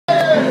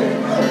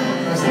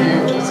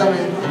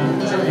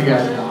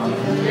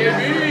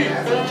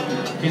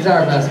He's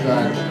our best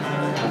bud.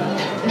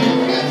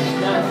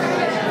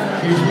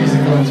 Huge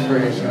musical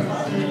inspiration.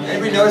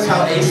 Everybody knows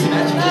how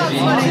asymmetrical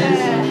James is?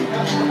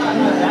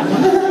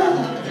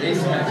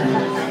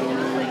 Asymmetrical.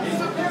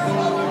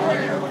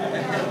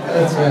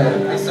 That's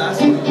right.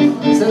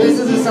 So this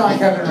is a song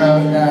Kevin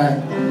wrote.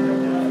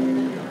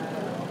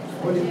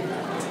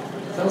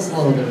 Tell us a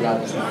little bit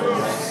about this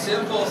song.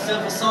 Simple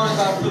song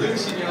about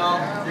pollution,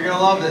 y'all. You're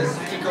gonna love this.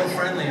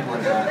 Eco-friendly and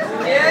whatnot.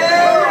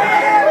 Yeah!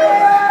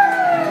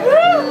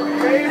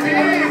 Crazy!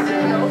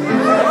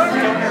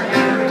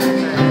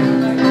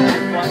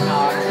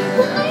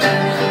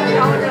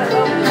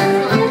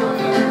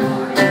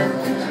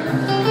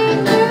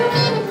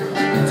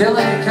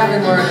 Dylan and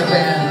Kevin were in a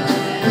band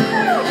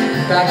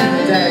back in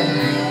the day.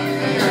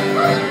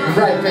 The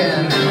Rype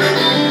band.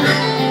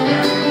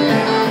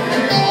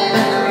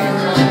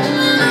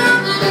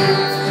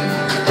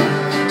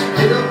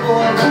 Little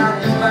boy around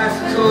his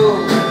bicycle,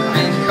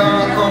 big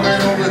car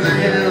coming over the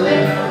hill.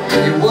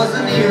 It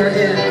wasn't near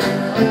him.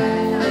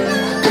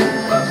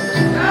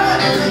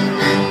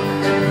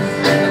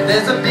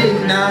 There's a big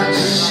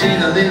notch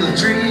in a little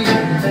tree.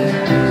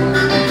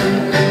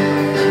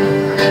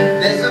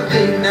 There's a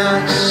big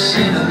notch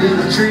in a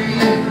little tree.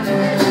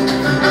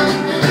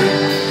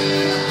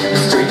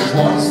 Strange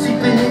ones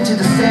seeping into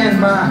the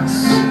sandbox.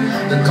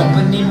 The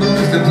company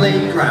moved the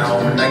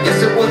playground. I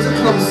guess it was a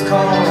close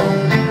call.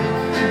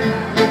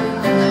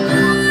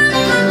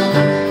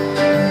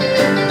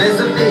 There's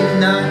a big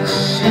notch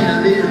in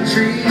a little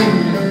tree.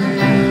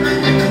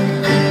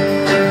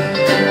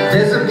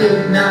 There's a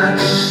big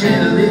notch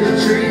in a little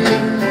tree.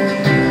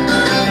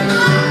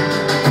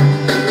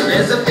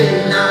 There's a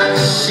big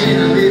notch in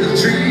a little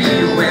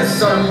tree where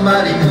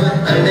somebody put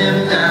a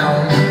limb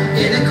down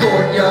in a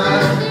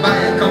courtyard by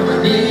a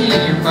company,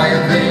 by a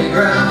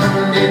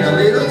playground in a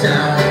little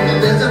town.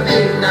 There's a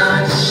big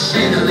notch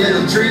in a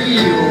little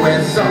tree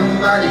where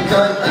somebody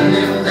cut a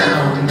limb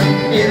down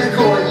in a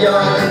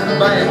courtyard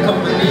by a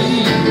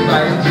company,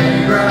 by a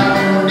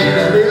playground in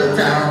a little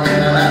town.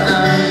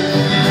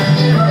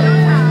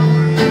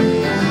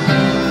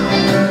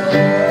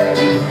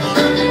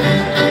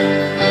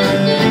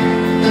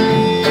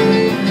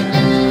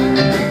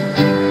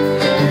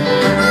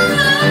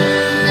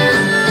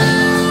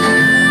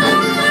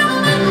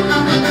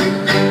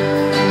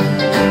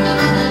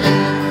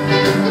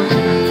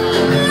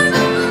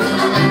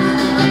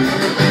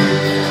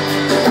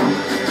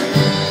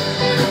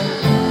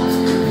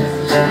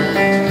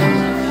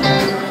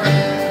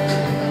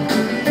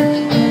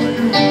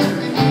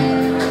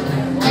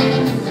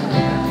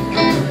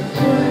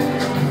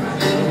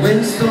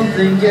 When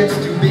something gets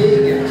too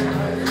big,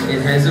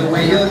 it has a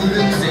way of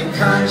losing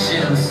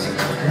conscience.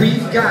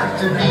 We've got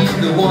to be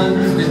the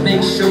ones that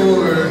make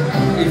sure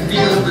it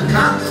feels the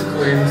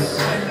consequence.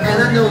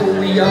 And I know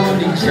we all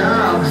need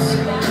jobs,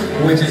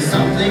 which is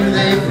something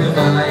they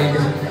provide.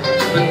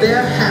 But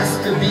there has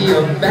to be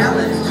a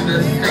balance to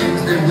the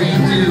things that we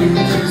do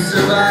to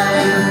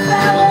survive.